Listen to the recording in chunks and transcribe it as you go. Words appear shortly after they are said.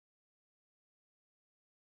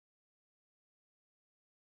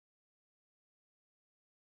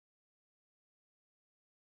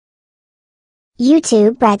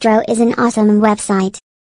YouTube Retro is an awesome website.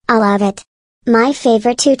 I love it. My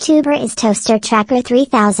favorite YouTuber is Toaster Tracker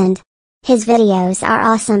 3000. His videos are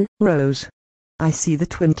awesome. Rose, I see the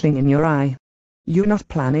twinkling in your eye. You're not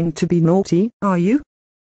planning to be naughty, are you?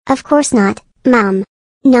 Of course not, Mom.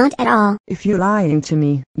 Not at all. If you're lying to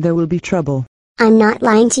me, there will be trouble. I'm not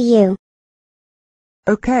lying to you.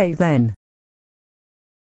 Okay then.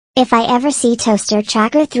 If I ever see Toaster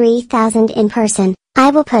Tracker 3000 in person, I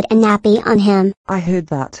will put a nappy on him. I heard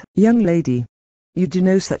that, young lady. You do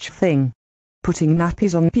no such thing. Putting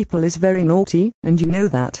nappies on people is very naughty, and you know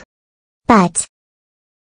that. But.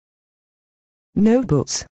 No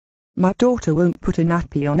buts. My daughter won't put a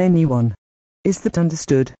nappy on anyone. Is that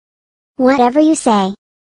understood? Whatever you say.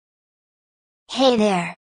 Hey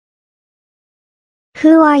there.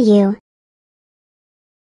 Who are you?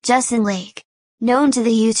 Justin Lake. Known to the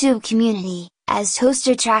YouTube community as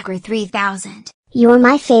Toaster Tracker 3000. You're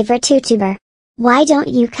my favorite YouTuber. Why don't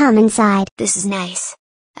you come inside? This is nice.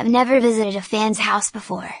 I've never visited a fan's house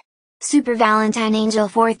before. Super Valentine Angel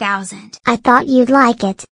 4000. I thought you'd like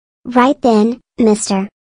it. Right then, mister.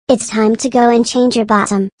 It's time to go and change your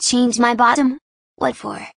bottom. Change my bottom? What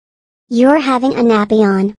for? You're having a nappy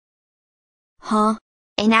on. Huh?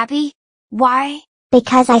 A nappy? Why?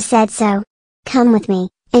 Because I said so. Come with me,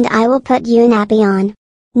 and I will put you a nappy on.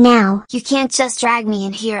 Now. You can't just drag me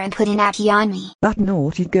in here and put a nappy on me. That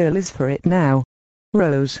naughty girl is for it now.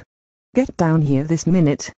 Rose, get down here this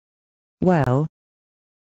minute. Well?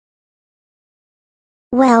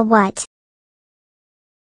 Well, what?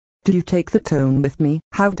 Do you take the tone with me?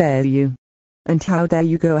 How dare you? And how dare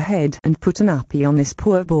you go ahead and put a nappy on this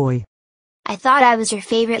poor boy? I thought I was your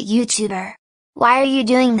favorite YouTuber. Why are you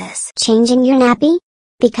doing this? Changing your nappy?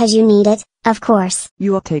 Because you need it, of course.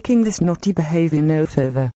 You are taking this naughty behavior no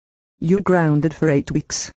further. You're grounded for 8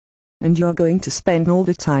 weeks. And you're going to spend all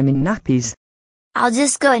the time in nappies. I'll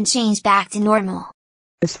just go and change back to normal.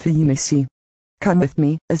 As for you, Missy, come with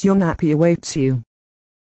me, as your nappy awaits you.